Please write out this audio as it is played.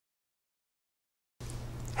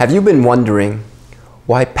Have you been wondering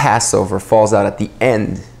why Passover falls out at the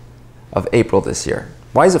end of April this year?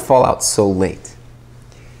 Why does it fall out so late?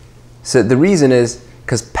 So the reason is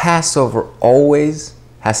because Passover always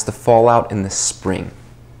has to fall out in the spring.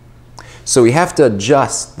 So we have to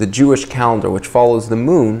adjust the Jewish calendar, which follows the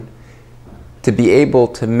moon, to be able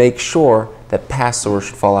to make sure that Passover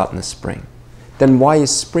should fall out in the spring. Then why is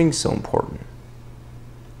spring so important?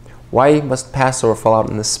 Why must Passover fall out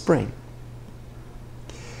in the spring?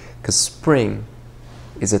 Because spring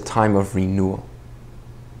is a time of renewal.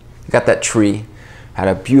 You got that tree, had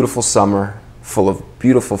a beautiful summer, full of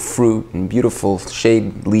beautiful fruit and beautiful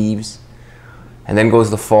shade leaves, and then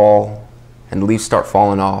goes the fall, and the leaves start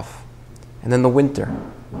falling off, and then the winter.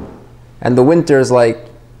 And the winter is like,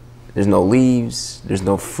 there's no leaves, there's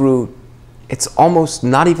no fruit, it's almost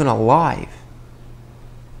not even alive.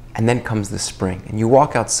 And then comes the spring, and you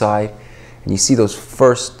walk outside, and you see those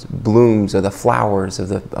first blooms of the flowers, of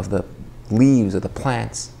the leaves, of the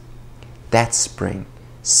plants. That's spring.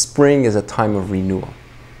 Spring is a time of renewal.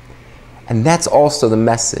 And that's also the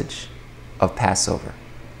message of Passover.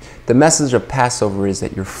 The message of Passover is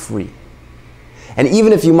that you're free. And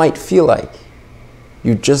even if you might feel like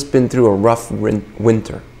you've just been through a rough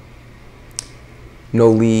winter, no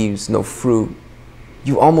leaves, no fruit,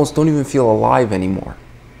 you almost don't even feel alive anymore.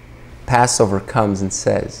 Passover comes and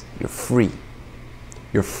says, you're free.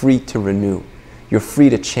 You're free to renew. You're free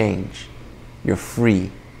to change. You're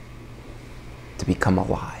free to become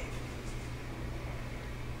alive.